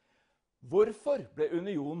Hvorfor ble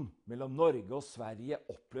unionen mellom Norge og Sverige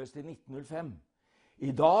oppløst i 1905?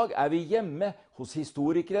 I dag er vi hjemme hos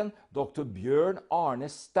historikeren dr. Bjørn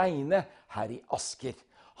Arne Steine her i Asker.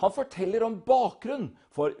 Han forteller om bakgrunnen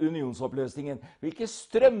for unionsoppløsningen, hvilke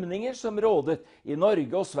strømninger som rådet i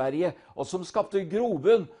Norge og Sverige, og som skapte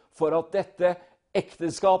grobunn for at dette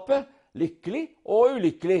ekteskapet, lykkelig og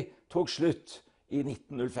ulykkelig, tok slutt i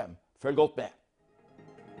 1905. Følg godt med.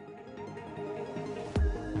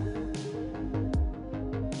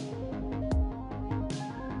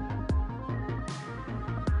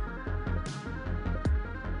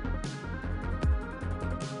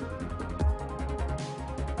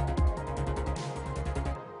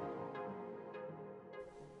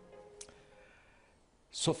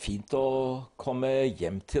 Så fint å komme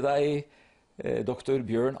hjem til deg, dr.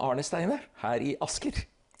 Bjørn Arne Steine, her i Asker.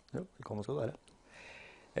 Jo, velkommen skal du være.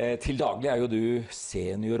 Til daglig er jo du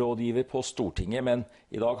seniorrådgiver på Stortinget, men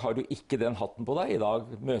i dag har du ikke den hatten på deg. I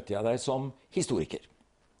dag møter jeg deg som historiker.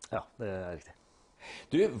 Ja, det er riktig.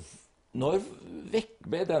 Du, når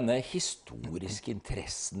ble denne historiske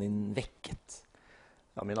interessen din vekket?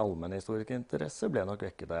 Ja, min allmenne historiske interesse ble nok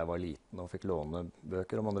vekket da jeg var liten og fikk låne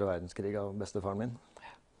bøker om andre verdenskrig av bestefaren min.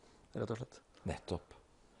 Rett og slett. Nettopp.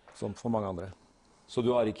 Som for mange andre. Så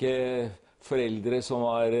du har ikke foreldre som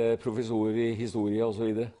var professorer i historie og så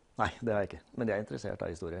videre? Nei, det har jeg ikke. Men jeg er interessert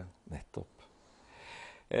av historie. Nettopp.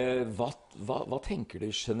 Hva tenker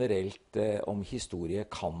du generelt om historie?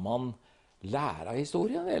 Kan man lære av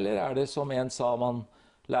historien? Eller er det som en sa, man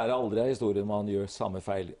lærer aldri av historien, man gjør samme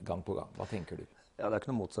feil gang på gang? Hva tenker du? Ja, det er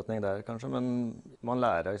ikke noen motsetning der kanskje, men man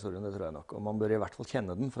lærer av historien, det tror jeg nok. Og man bør i hvert fall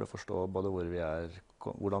kjenne den for å forstå både hvor vi er,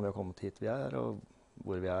 hvordan vi har kommet hit vi er, og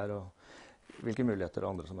hvor vi er, og hvilke muligheter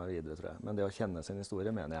og andre som er videre, tror jeg. Men det å kjenne sin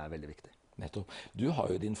historie mener jeg er veldig viktig. Nettopp. Du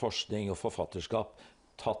har jo din forskning og forfatterskap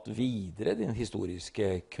tatt videre din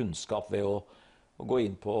historiske kunnskap ved å gå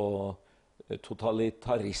inn på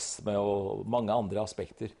totalitarisme og mange andre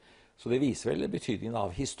aspekter. Så det viser vel betydningen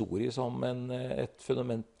av historie som et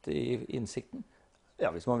fundament i innsikten? Ja,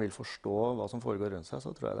 hvis man vil forstå hva som foregår rundt seg, så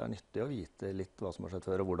tror jeg det er nyttig å vite litt hva som har skjedd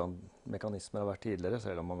før, og hvordan mekanismer har vært tidligere,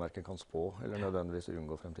 selv om man hverken kan spå eller nødvendigvis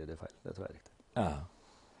unngå fremtidige feil. Det tror jeg er riktig. Ja.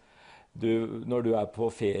 Når du er på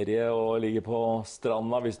ferie og ligger på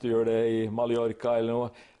stranda, hvis du gjør det i Mallorca eller noe,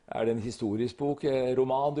 er det en historisk bok,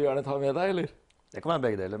 roman du gjerne tar med deg, eller? Det kan være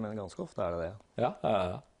begge deler, men ganske ofte er det det. Ja.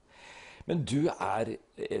 Men du er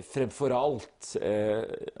fremfor alt,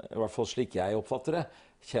 i hvert fall slik jeg oppfatter det,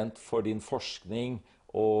 kjent for din forskning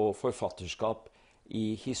og forfatterskap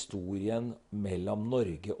i historien mellom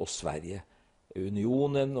Norge og Sverige.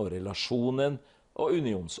 Unionen og relasjonen og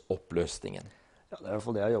unionsoppløsningen. Ja, det er i hvert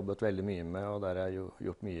fall det jeg har jobbet veldig mye med, og der jeg har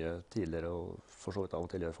gjort mye tidligere, og for så vidt av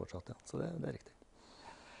og til gjør fortsatt. Ja. Så det er riktig.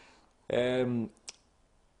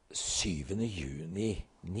 7. juni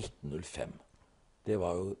 1905. Det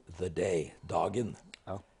var jo the day, dagen.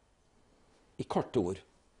 Ja. I korte ord,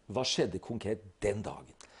 hva skjedde konkret den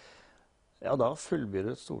dagen? Ja, da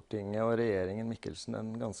fullbyrdet Stortinget og regjeringen Mikkelsen en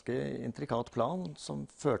ganske intrikat plan som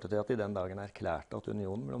førte til at de den dagen erklærte at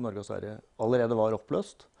unionen mellom Norge og Sverige allerede var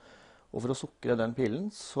oppløst. Og for å sukre den pillen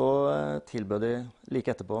så tilbød de like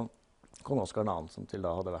etterpå kong Oscar 2., som til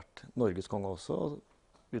da hadde vært Norges konge også,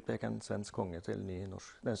 og utpeke en svensk konge til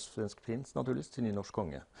svensk prins naturligvis, til ny norsk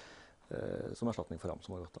konge, som erstatning for ham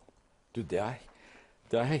som var gått av. Du, det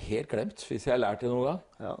har jeg helt glemt, hvis jeg har lært det noen gang.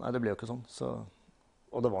 Ja, nei, det ble jo ikke sånn.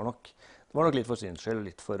 Og det var nok litt for syns skyld,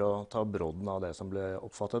 litt for å ta brodden av det som ble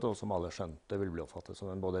oppfattet, og som alle skjønte ville bli oppfattet som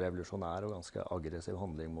en både revolusjonær og ganske aggressiv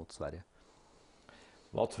handling mot Sverige.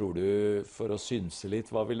 Hva tror du, for å synse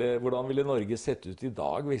litt, hvordan ville Norge sett ut i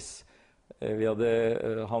dag hvis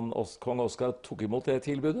kong Oscar tok imot det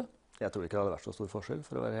tilbudet? Jeg tror ikke det hadde vært så stor forskjell,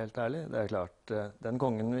 for å være helt ærlig. Det er klart, den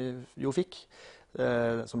kongen vi jo fikk,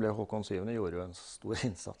 som ble Håkon 7., gjorde jo en stor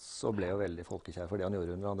innsats og ble jo veldig folkekjær for det han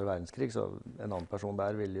gjorde under andre verdenskrig, så en annen person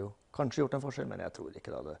der ville jo kanskje gjort en forskjell, men jeg tror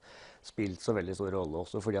ikke det hadde spilt så veldig stor rolle,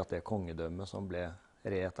 også fordi at det kongedømmet som ble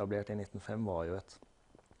reetablert i 1905 var jo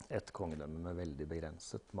et kongedømme med veldig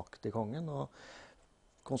begrenset makt i kongen, og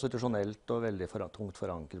konstitusjonelt og veldig tungt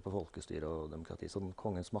forankret på folkestyre og demokrati, så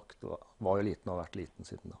kongens makt var jo liten og har vært liten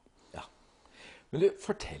siden da. Ja. Men du,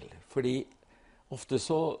 fortell, fordi ofte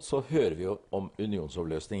så hører vi jo om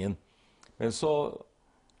unionsoppløsningen, men så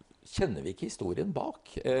kjenner vi ikke historien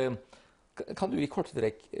bak. Kan du i korte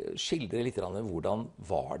trekk skildre litt hvordan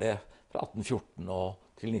var det fra 1814 og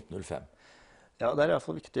til 1905? Ja, det er i hvert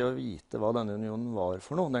fall viktig å vite hva denne unionen var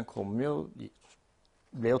for noe. Den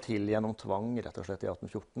ble jo til gjennom tvang, rett og slett, i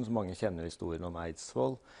 1814, så mange kjenner historien om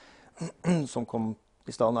Eidsvoll, som kom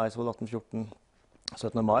i staden Eidsvoll 1814,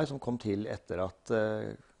 17. mai, som kom til etter at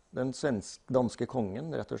Den danske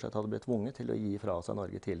kongen rett og slett hadde blitt tvunget til å gi fra seg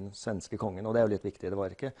Norge til den svenske kongen. Og det er jo litt viktig. Det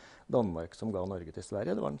var ikke Danmark som ga Norge til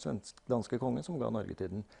Sverige, det var den danske kongen som ga Norge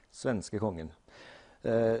til den svenske kongen.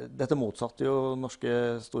 Dette motsatte jo norske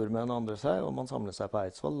stormenn og andre seg, og man samlet seg på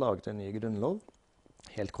Eidsvoll, laget en ny grunnlov.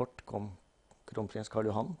 Helt kort kom kronprins Karl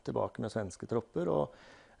Johan tilbake med svenske tropper og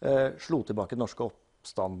slo tilbake den norske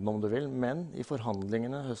oppstanden, om du vil, men i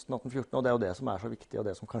forhandlingene høsten 1814, og det er jo det som er så viktig, og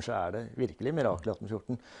det som kanskje er det virkelige mirakelet i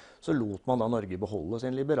 1814, så lot man da Norge beholde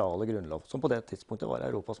sin liberale grunnlov, som på det tidspunktet var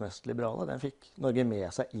Europas mest liberale. Den fikk Norge med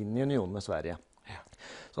seg inn i unionen med Sverige.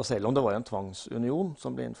 Så selv om det var en tvangsunion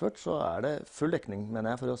som ble innført, så er det full dekning,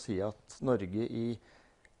 mener jeg, for å si at Norge i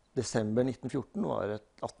desember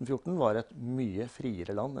 1814 var et mye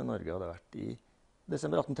friere land enn Norge hadde vært i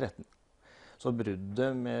desember 1813. Så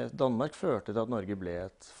bruddet med Danmark førte til at Norge ble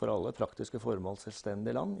et for alle praktiske formål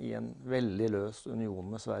selvstendig land i en veldig løs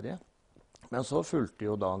union med Sverige. Men så fulgte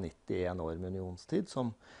jo da 91 år med unionstid,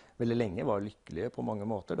 som veldig lenge var lykkelige på mange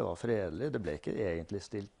måter. Det var fredelig, det ble ikke egentlig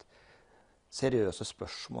stilt seriøse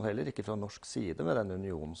spørsmål heller, ikke fra norsk side med den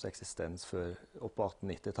unionens eksistens før opp på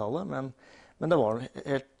 1890-tallet, men det var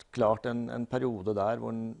helt klart en periode der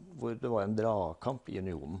hvor det var en dragkamp i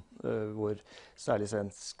unionen, hvor særlig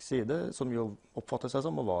svensk side, som jo oppfattet seg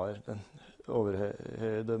som og var den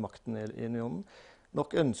overhøyde makten i unionen,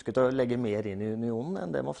 nok ønsket å legge mer inn i unionen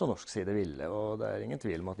enn det man fra norsk side ville, og det er ingen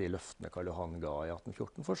tvil om at de løftene Karl Johan ga i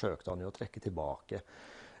 1814 forsøkte han jo å trekke tilbake,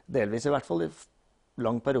 delvis i hvert fall i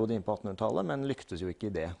lang periode inn på 1800-tallet, men lyktes jo ikke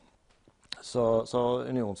i det. Så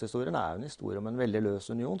unionshistorien er en historie om en veldig løs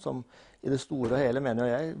union, som i det store og hele, mener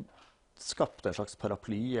jeg, skapte en slags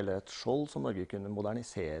paraply eller et skjold som Norge kunne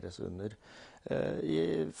moderniseres under i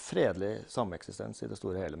fredelig sameksistens i det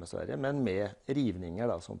store og hele med Sverige, men med rivninger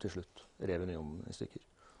da, som til slutt rev unionen i stykker.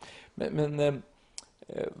 Men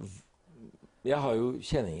jeg har jo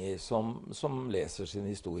kjenninger som leser sin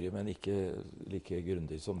historie, men ikke like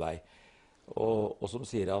grundig som deg. Og som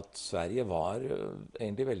sier at Sverige var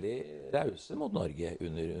egentlig veldig rause mot Norge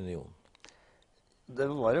under unionen. Det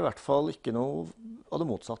var i hvert fall ikke noe av det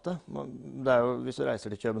motsatte. Det er jo, hvis du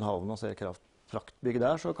reiser til København og ser praktbygg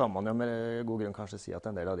der, så kan man jo med god grunn kanskje si at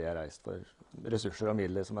en del av de er reist for ressurser og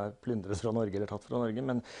midler som er plyndret fra Norge eller tatt fra Norge,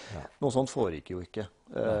 men noe sånt foregikk jo ikke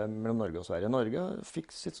mellom Norge og Sverige. Norge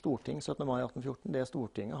fikk sitt storting 17. mai 1814. Det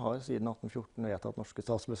Stortinget har siden 1814 vedtatt norske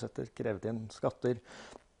statsbudsjetter, krevet inn skatter,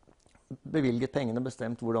 bevilget pengene,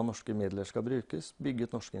 bestemt hvordan norske midler skal brukes,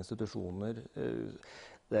 bygget norske institusjoner.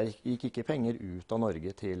 Det gikk ikke penger ut av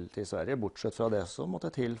Norge til Sverige, bortsett fra det som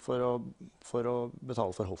måtte til for å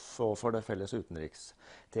betale for hoffet og for det felles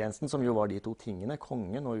utenrikstjenesten, som jo var de to tingene.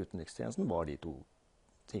 Kongen og utenrikstjenesten var de to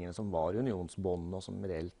tingene som var unionsbåndene og som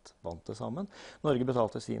reelt bandt det sammen. Norge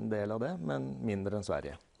betalte sin del av det, men mindre enn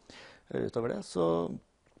Sverige. Utover det så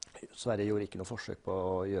Sverige gjorde ikke noe forsøk på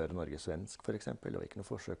å gjøre Norge svensk, for eksempel. Det var ikke noe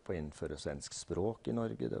forsøk på å innføre svensk språk i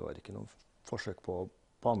Norge. Det var ikke noe forsøk på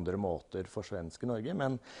andre måter for svensk i Norge.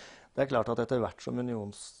 Men det er klart at etter hvert som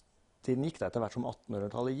unionstiden gikk, etter hvert som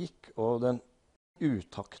 1800-tallet gikk, og den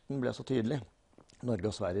utakten ble så tydelig,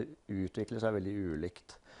 Norge og Sverige utviklet seg veldig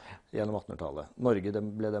ulikt gjennom 1800-tallet. Norge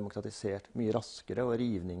ble demokratisert mye raskere, og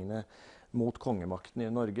rivningene mot kongemakten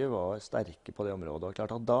i Norge var sterke på det området. Og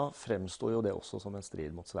klart at da fremstod jo det også som en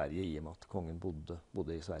strid mot Sverige, i og med at kongen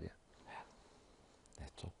bodde i Sverige.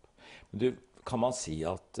 Nettopp. Men du, kan man si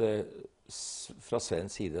at fra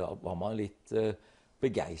svensk side var man litt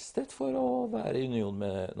begeistret for å være i union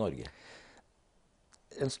med Norge?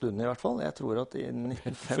 En stund i hvert fall. Jeg tror at i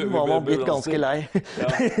 1905 var man blitt ganske lei.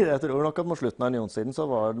 Jeg tror nok at mot slutten av unionstiden så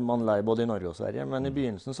var man lei både i Norge og Sverige, men i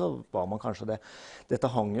begynnelsen så var man kanskje det.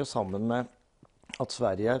 Dette hang jo sammen med at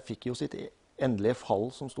Sverige fikk jo sitt endelige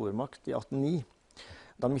fall som stormakt i 1809.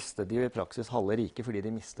 Da mistet de jo i praksis halve riket fordi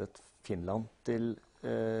de mistet Finland til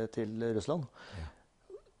Russland.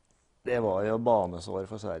 Det var jo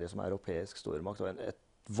banesår for Sverige som europeisk stormakt, og et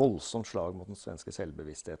voldsomt slag mot den svenske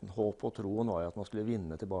selvbevisstheten. Håp og troen var jo at man skulle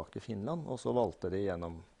vinne tilbake Finland, og så valgte de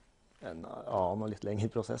gjennom en annen og litt lengre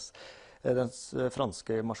prosess. Den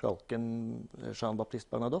franske marskalken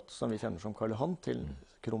Jean-Baptiste Bernadotte, som vi kjenner som Karl Johan, til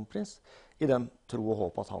kronprins, i den tro og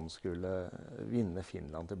håp at han skulle vinne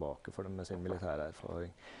Finland tilbake for dem med sin militære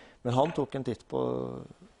erfaring. Men han tok en titt på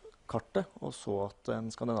kartet og så at den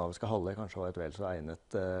skandinaviske halvøy kanskje var et vel så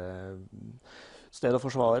egnet sted å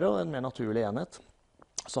forsvare og en mer naturlig enhet.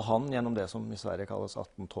 Så han, gjennom det som i Sverige kalles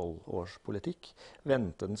 1812-årspolitikk,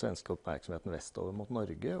 vendte den svenske oppmerksomheten vestover mot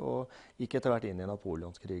Norge og gikk etter hvert inn i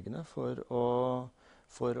Napoleonskrigene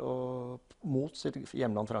mot sitt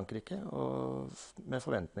hjemland Frankrike, og med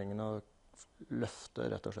forventningen løfte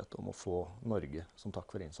rett og slett om å få Norge som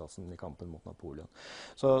takk for innsatsen i kampen mot Napoleon.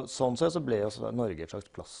 Sånn sett så ble jo Norge et slags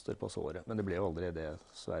plaster på såret, men det ble jo aldri det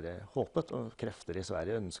Sverige håpet, og krefter i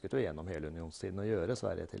Sverige ønsket jo gjennom hele unionstiden å gjøre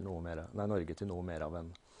Norge til noe mer av en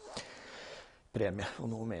premie, og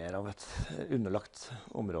noe mer av et underlagt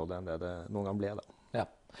område enn det noen gang ble da. Ja,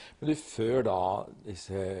 men før da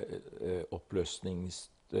disse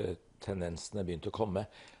oppløsningstendensene begynte å komme,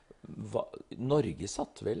 Norge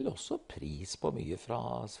satt vel også pris på mye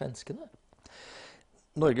fra svenskene?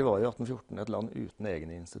 Norge var i 1814 et land uten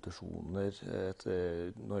egne institusjoner.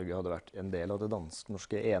 Norge hadde vært en del av det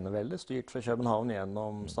dansk-norske eneveldet, styrt fra København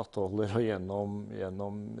gjennom stattholder og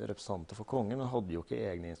gjennom representanter for kongen, men hadde jo ikke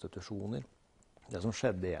egne institusjoner. Det som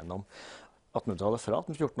skjedde gjennom 1800-tallet fra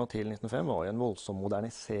 1814 og til 1905 var jo en voldsom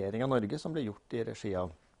modernisering av Norge som ble gjort i regi av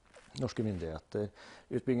norske myndigheter,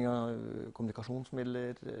 utbygging av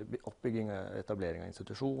kommunikasjonsmidler, oppbygging og etablering av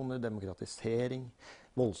institusjoner, demokratisering,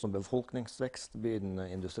 voldsom befolkningsvekst, begynnende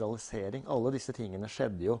industrialisering. Alle disse tingene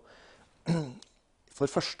skjedde jo for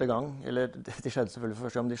første gang, eller de skjedde selvfølgelig for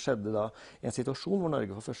første gang, men de skjedde da i en situasjon hvor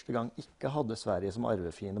Norge for første gang ikke hadde Sverige som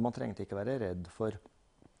arvefiende. Man trengte ikke være redd for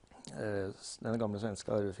den gamle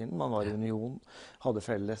svenske arvefienden. Man var i unionen, hadde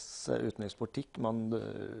felles utenrikspolitikk. Man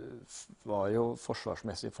var jo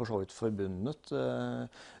forsvarsmessig for så vidt forbundet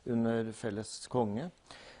under felles konge.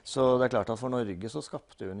 Så det er klart at for Norge så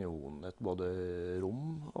skapte unionen et både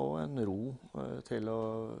rom og en ro til å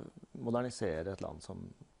modernisere et land som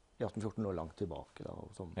i 1814 lå langt tilbake. Da,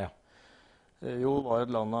 og som jo var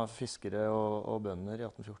et land av fiskere og bønder i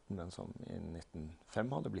 1814, men som i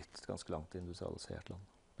 1905 hadde blitt et ganske langt industrialisert land.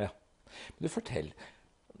 Ja, men du fortell,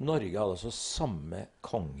 Norge hadde altså samme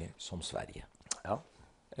konge som Sverige. Ja.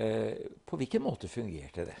 På hvilken måte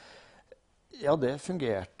fungerte det? Ja, det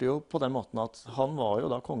fungerte jo på den måten at han var jo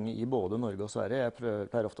da konge i både Norge og Sverige. Jeg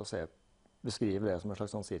pleier ofte å beskrive det som en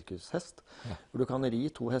slags sånn sirkushest. Ja. Hvor du kan ri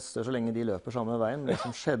to hester så lenge de løper samme veien. Det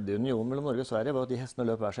som skjedde i unionen mellom Norge og Sverige var at de hestene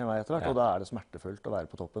løp hver sin vei etter hvert, og da er det smertefullt å være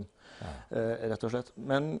på toppen, rett og slett.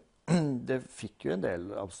 Men det fikk jo en del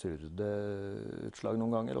absurde utslag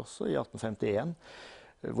noen ganger også. I 1851,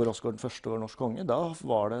 hvor Oscar den første var norsk konge, da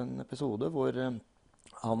var det en episode hvor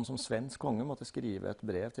han som svensk konge måtte skrive et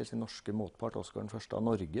brev til sin norske motpart, Oscar den første av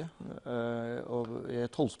Norge, og i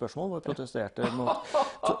et tollspørsmål hvor protesterte mot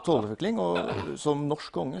tollutvikling. Og som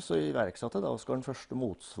norsk konge så iverksatte da Oscar den første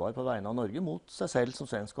motsvar på vegne av Norge mot seg selv som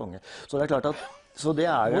svensk konge. Så det er klart at så det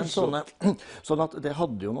er jo sånn at det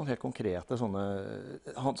hadde jo noen helt konkrete sånne,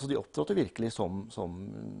 så de opptrådte virkelig som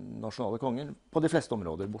nasjonale konger på de fleste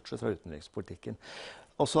områder, bortsett fra utenrikspolitikken.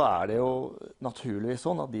 Og så er det jo naturligvis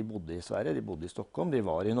sånn at de bodde i Sverige, de bodde i Stockholm, de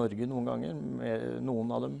var i Norge noen ganger,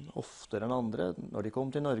 noen av dem oftere enn andre. Når de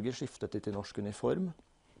kom til Norge, skiftet de til norsk uniform.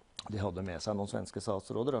 De hadde med seg noen svenske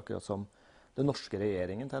statsråder, akkurat som den norske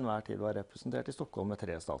regjeringen til enhver tid var representert i Stockholm med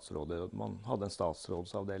 3 statsråder. Man hadde en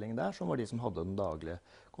statsrådsavdeling der, som var de som hadde den daglige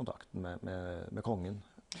kontakten med kongen.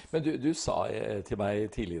 Men du sa til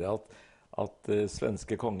meg tidligere at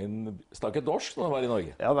svenske kongen snakket norsk når han var i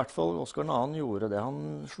Norge? Ja, i hvert fall Oscar 2. gjorde det.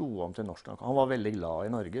 Han slo om til norsk. Han var veldig glad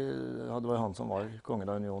i Norge. Det var han som var kongen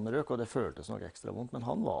da unionen røk, og det føltes nok ekstra vondt. Men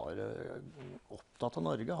han var opptatt av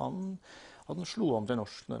Norge. Han slo om til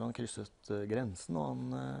norsk når han krysset grensen, og han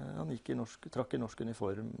trakk i norsk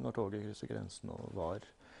uniform når toget krysset grensen, og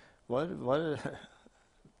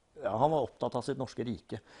han var opptatt av sitt norske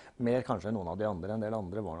rike. Mer kanskje enn noen av de andre. En del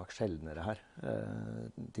andre var nok sjeldnere her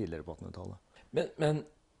tidligere på 1800-tallet. Men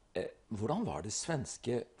hvordan var det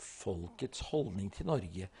svenske folkets holdning til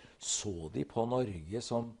Norge? Så de på Norge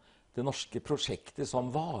som det norske prosjektet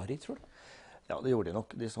som varig, tror du? Ja, det gjorde de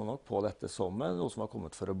nok. De så nok på dette som noe som var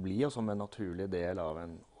kommet for å bli, og som en naturlig del av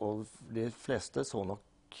og de fleste så nok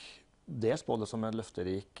dels på det som en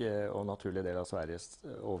løfterik og naturlig del av Sveriges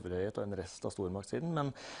overhøyhet og en rest av stormaktssiden,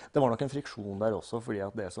 men det var nok en friksjon der også, fordi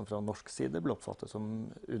at det som fra norsk side ble oppfattet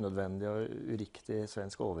som unødvendig og uriktig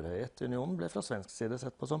svensk overhøyhet i unionen, ble fra svensk side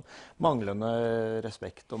sett på som manglende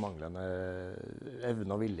respekt og manglende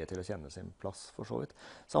evne og vilje til å kjenne sin plass, for så vidt.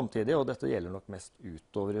 Samtidig, og dette gjelder nok mest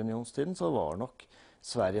utover unionstiden, så var nok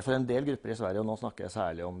Sverige, for en del grupper i Sverige, og nå snakker jeg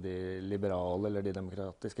særlig om de liberale eller de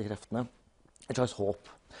demokratiske kreftene, et slags håp.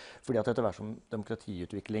 Fordi at etter hvert som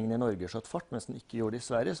demokratiutviklingen i Norge skjøt fart, mens den ikke gjorde det i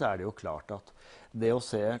Sverige, så er det jo klart at det å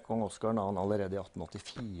se kong Oscar 2. allerede i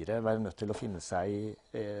 1884 være nødt til å finne seg i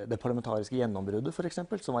det parlamentariske gjennombruddet, for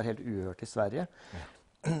eksempel, som var helt uhørt i Sverige,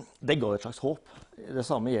 det ga et slags håp. Det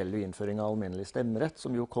samme gjelder jo innføring av alminnelig stemmerett,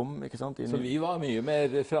 som jo kom, ikke sant? Så vi var mye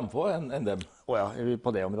mer frempå enn dem? Å ja,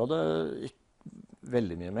 på det området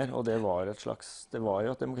veldig mye mer, og det var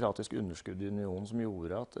jo et demokratisk underskudd i unionen som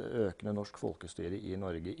gjorde at økende norsk folkestyre i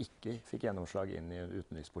Norge ikke fikk gjennomslag inn i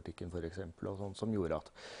utenrikspolitikken for eksempel, og sånt som gjorde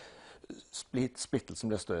at splittelsen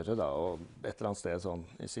ble større da, og et eller annet sted sånn,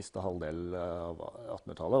 i siste halvdel av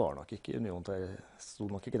 1800-tallet var nok ikke unionen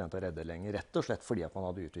stod nok ikke den til å redde lenger, rett og slett fordi at man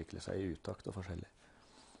hadde utviklet seg i utakt og forskjellig.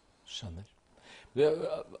 Skjønner.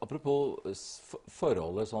 Apropos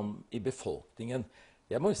forholdet sånn i befolkningen,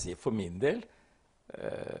 jeg må jo si for min del,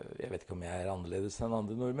 jeg vet ikke om jeg annerledes enn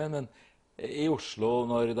andre nordmenn, men i Oslo,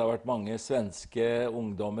 når det har vært mange svenske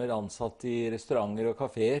ungdommer ansatt i restauranter og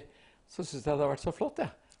kaféer, så synes jeg det har vært så flott,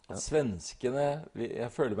 ja. At svenskene,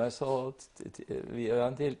 jeg føler meg så, vi har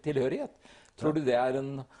en tilhørighet. Tror du det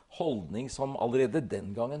en holdning som allerede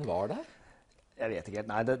den gangen var der? Jeg vet ikke helt.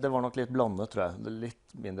 Nei, det var nok litt blandet, tror jeg.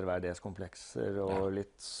 Litt mindreverdighetskomplekser og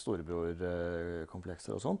litt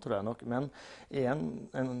storebrorkomplekser og sånt, tror jeg nok. Men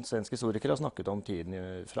en svensk historiker har snakket om tiden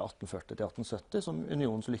fra 1840 til 1870 som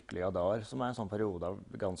unionens lykkelige dager, som en sånn periode av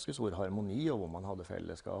ganske stor harmoni, og hvor man hadde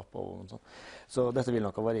fellesskap og sånn. Så dette vil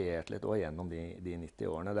nok ha variert litt også gjennom de 90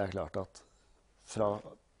 årene. Det klart at fra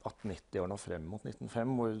 1890-årene og frem mot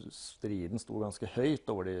 1905, hvor striden sto ganske høyt,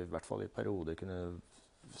 og hvor det i hvert fall i perioder kunne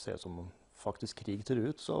se som faktisk krig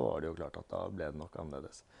truet, så var det jo klart at da ble det nok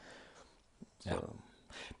annerledes. Ja.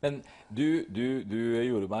 Men du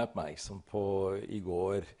gjorde meg oppmerksom på i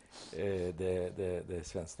går det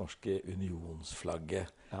svensk-norske unionsflagget,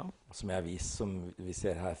 ja. som jeg vist, som vi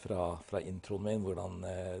ser her fra introen min, hvordan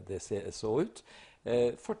det så ut.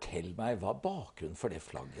 Fortell meg, hva bakgrunnen for det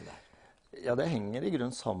flagget der? Ja, det henger i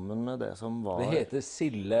grunn sammen med det som var... Det heter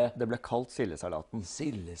sille... Det ble kalt sildesalaten.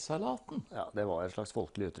 Sildesalaten? Ja, det var et slags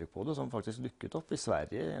folkelig uttrykk på det, som faktisk dukket opp i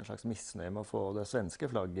Sverige, en slags misnøye med å få det svenske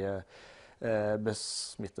flagget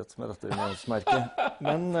besmittet med dette unionsmerket.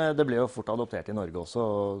 Men det ble jo fort adoptert i Norge også,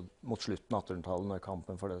 og mot slutten av 1800-tallet, når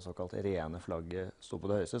kampen for det såkalt rene flagget sto på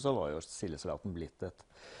det høyeste, så var jo sildesalaten blitt et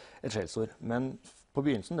skjellsord. Men på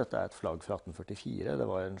begynnelsen, dette et flagg fra 1844, det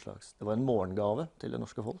var en morgengave til det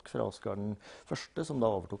norske folk fra Oscar den første, som da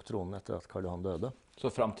overtok tronen etter at Karl Johan døde. Så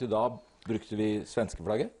frem til da brukte vi svenske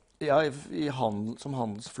flagget? Ja, som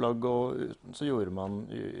handelsflagg, og så gjorde man,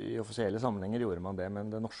 i offisielle sammenhenger gjorde man det,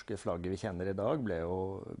 men det norske flagget vi kjenner i dag ble jo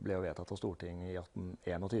vedtatt av Stortinget i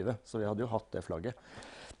 1821, så vi hadde jo hatt det flagget.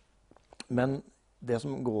 Men det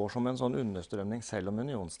som går som en sånn understrømning, selv om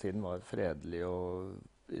unionstiden var fredelig og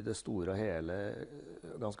i det store og hele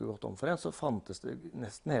ganske godt omforent, så fantes det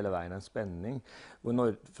nesten hele veien en spenning, hvor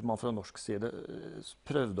man fra norsk side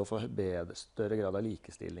prøvde å få større grad av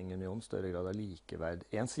likestilling i unionen, større grad av likeverd.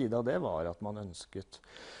 En side av det var at man ønsket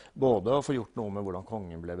både å få gjort noe med hvordan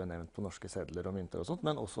kongen ble benevnt på norske sedler og mynter og sånt,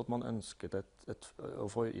 men også at man ønsket å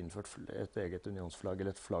få innført et eget unionsflagg,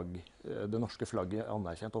 eller et flagg, det norske flagget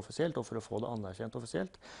anerkjent offisielt, og for å få det anerkjent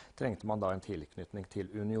offisielt, trengte man da en tilknytning til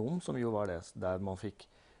unionen, som jo var det der man fikk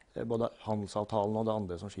både handelsavtalen og det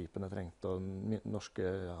andre som skipene trengte, og norske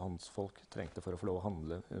handelsfolk trengte for å få lov å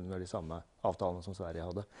handle under de samme avtalene som Sverige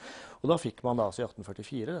hadde. Og da fikk man da i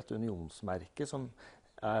 1844 dette unionsmerket som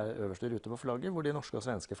øverste rute på flagget, hvor de norske og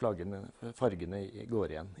svenske fargene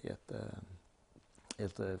går igjen i et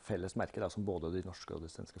felles merke da, som både de norske og de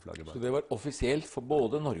svenske flagget var. Så det var offisielt for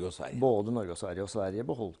både Norge og Sverige? Både Norge og Sverige. Og Sverige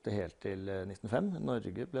beholdt det helt til 1905.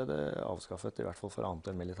 Norge ble det avskaffet, i hvert fall for annet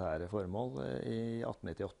enn militære formål, i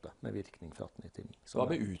 1898, med virkning fra 1899. Hva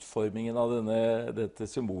med utformingen av dette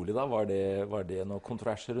symbolet da? Var det noe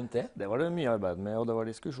kontroverser rundt det? Det var det mye arbeid med, og det var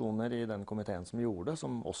diskusjoner i den komiteen som gjorde det,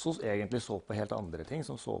 som også egentlig så på helt andre ting,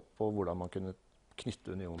 som så på hvordan man kunne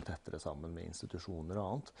knytte unionen tettere sammen med institusjoner og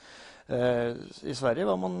annet. I Sverige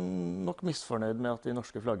var man nok misfornøyd med at de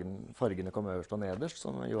norske fargene kom øverst og nederst,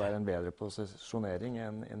 som jo en bedre posisjonering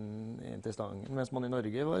enn til stangen, mens man i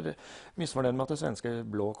Norge var misfornøyd med at det svenske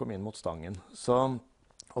blå kom inn mot stangen. Så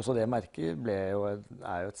også det merket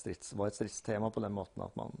var et stridstema på den måten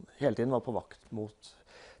at man hele tiden var på vakt mot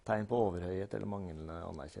tegn på overhøyhet eller manglende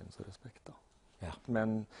anerkjennelse og respekt da. Ja.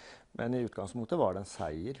 Men i utgangspunktet var det en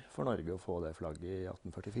seier for Norge å få det flagget i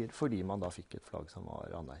 1844, fordi man da fikk et flagg som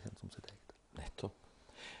var anerkjent som sitt eget. Nettopp.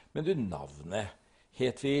 Men du, navnet,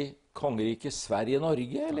 het vi Kongeriket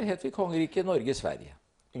Sverige-Norge, eller het vi Kongeriket Norge-Sverige?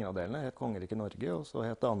 Ingen av delene het Kongeriket Norge, og så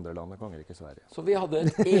het det andre landet Kongeriket Sverige. Så vi hadde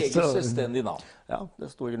et eget selvstendig navn? Ja, det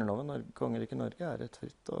sto i grunnloven. Kongeriket Norge et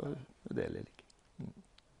fritt og udelig rike.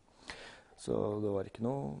 Så det var ikke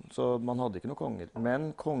noe, så man hadde ikke noe konger. Men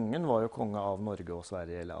kongen var jo konge av Norge og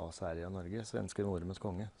Sverige, eller av Sverige og Norge, svenske nordmenns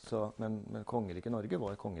konge. Men kongeriket Norge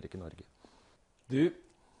var kongeriket Norge.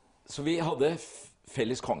 Så vi hadde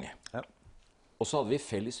felles konge. Ja. Og så hadde vi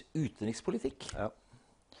felles utenrikspolitikk. Ja.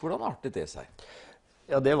 Hvordan artet det seg?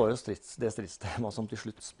 Ja, det var jo det stridstema som til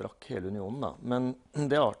slutt sprakk hele unionen, da. Men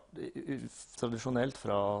det tradisjonelt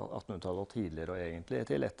fra 1800-tallet og tidligere og egentlig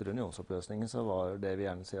til etter unionsoppløsningen så var det vi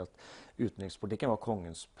gjerne sier at utenrikspolitikken var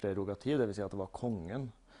kongens prerogativ, det vil si at det var kongen,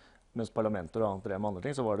 mens parlamenter og annet drev med andre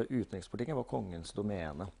ting, så var det utenrikspolitikken var kongens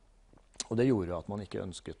domene. Og det gjorde at man ikke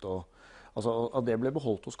ønsket at det ble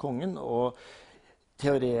beholdt hos kongen, og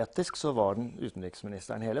teoretisk så var den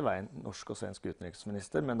utenriksministeren hele veien norsk og svensk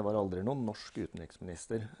utenriksminister, men det var aldri noen norsk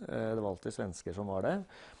utenriksminister. Det var alltid svensker som var det.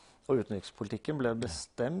 Og utenrikspolitikken ble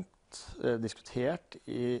diskutert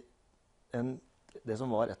i det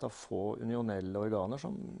som var et av få unionelle organer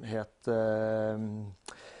som het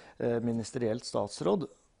ministerielt statsråd,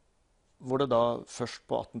 hvor det da først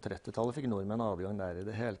på 1830-tallet fikk nordmenn adgang der i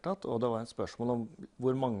det hele tatt, og det var en spørsmål om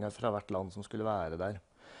hvor mange fra hvert land som skulle være der.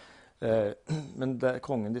 Men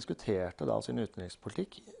kongen diskuterte da sin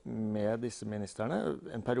utenrikspolitikk med disse ministerne.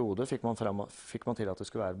 En periode fikk man til at det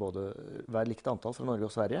skulle være likt antall fra Norge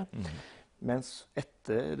og Sverige. Mens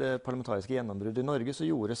etter det parlamentariske gjennombruddet i Norge så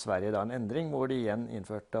gjorde Sverige da en endring hvor de igjen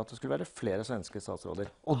innførte at det skulle være flere svenske statsråder.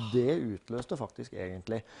 Og det utløste faktisk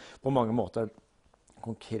egentlig på mange måter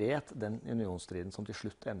konkret den unionsstriden som til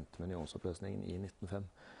slutt endte med unionsoppløsningen i 1905.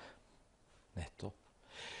 Nettopp.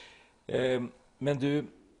 Men du,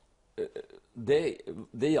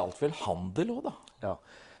 det gjaldt vel handel også da? Ja.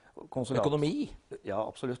 Økonomi? Ja,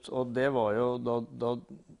 absolutt. Og det var jo, da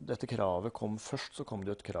dette kravet kom først, så kom det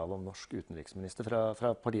jo et krav om norsk utenriksminister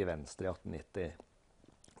fra partiet Venstre i 1890.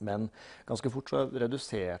 Men ganske fort så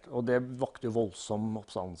redusert, og det vakte jo voldsom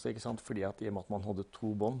oppstandelse, ikke sant? Fordi at i og med at man hadde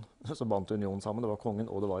to bånd, så bandt unionen sammen, det var kongen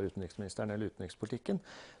og det var utenriksministeren eller utenrikspolitikken,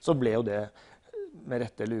 så ble jo det med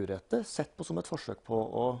rette eller urette sett på som et forsøk på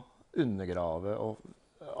å undergrave og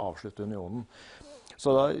avslutte unionen. Så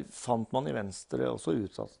da fant man i Venstre også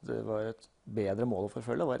ut at det var et bedre mål å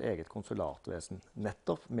forfølge, var eget konsulatvesen.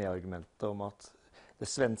 Nettopp med argumentet om at det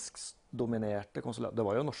svenskdominerte konsulatet, det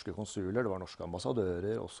var jo norske konsuler, det var norske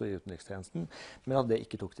ambassadører også i utenrikstjenesten, men at det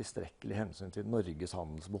ikke tok tilstrekkelig hensyn til Norges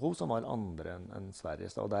handelsbehov, som var andre enn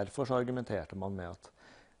Sveriges. Og derfor så argumenterte man med at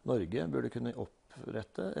Norge burde kunne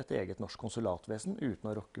opprette et eget norsk konsulatvesen uten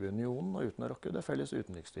å rokke ved unionen og uten å rokke det felles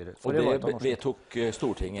utenriksstyret. Og det vedtok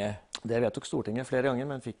Stortinget? Det vedtok Stortinget flere ganger,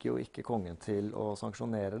 men fikk jo ikke kongen til å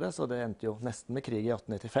sanksjonere det, så det endte jo nesten med krig i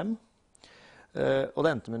 1895, og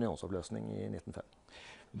det endte med unionsoppløsning i 1905.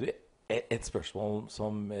 Du, et spørsmål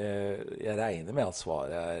som jeg regner med at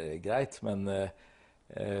svaret er greit, men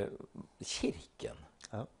kirken,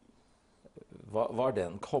 ja. Var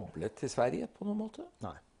den koblet til Sverige på noen måte?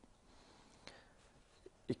 Nei.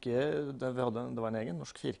 Det var en egen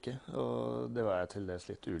norsk kirke, og det var til dels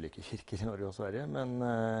litt ulike kirker i Norge og Sverige.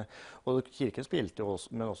 Og kirken spilte jo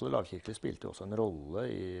også, men også det lavkirkelige spilte jo også en rolle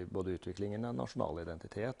i både utviklingen av nasjonal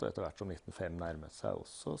identitet, og etter hvert som 1905 nærmet seg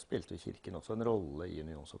også, spilte kirken også en rolle i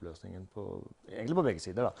unionsoppløsningen egentlig på begge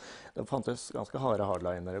sider. Da. Det fantes ganske harde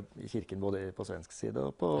hardlinere i kirken, både på svensk side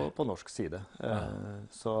og på norsk side.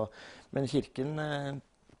 Men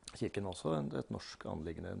kirken også et norsk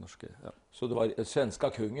anliggende. Ja. Så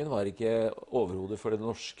svenska kungen var ikke overhodet for den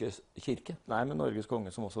norske kirke? Nei, men Norges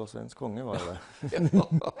konge, som også var svensk konge, var det.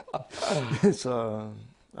 Så,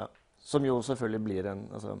 ja. Som jo selvfølgelig blir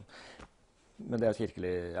men det er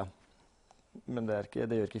kirkelig, ja. Men det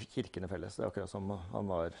gjør ikke kirkene felles. Det er akkurat som han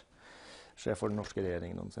var sjef for den norske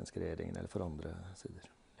regjeringen og den svenske regjeringen, eller for andre sider.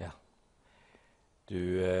 Ja.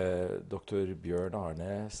 Du, doktor Bjørn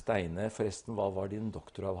Arne Steine, forresten, hva var din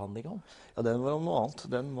doktoravhandling om? Ja, den var om noe annet.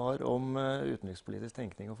 Den var om utenrikspolitisk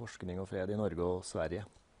tenkning og forskning og fred i Norge og Sverige.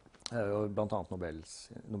 Blant annet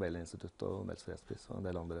Nobelinstitutt og Nobels fredspris og en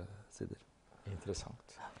del andre sider.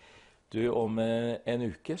 Interessant. Du, om en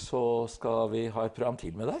uke så skal vi ha et program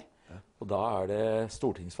til med deg. Ja. Og da er det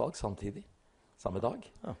stortingsvalg samtidig, samme dag.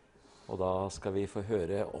 Ja. Og da skal vi få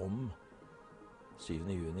høre om 7.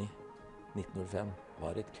 juni 1905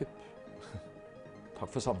 var et kupp.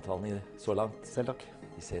 Takk for samtalen så langt. Selv takk.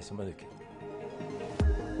 Vi ses om en uke.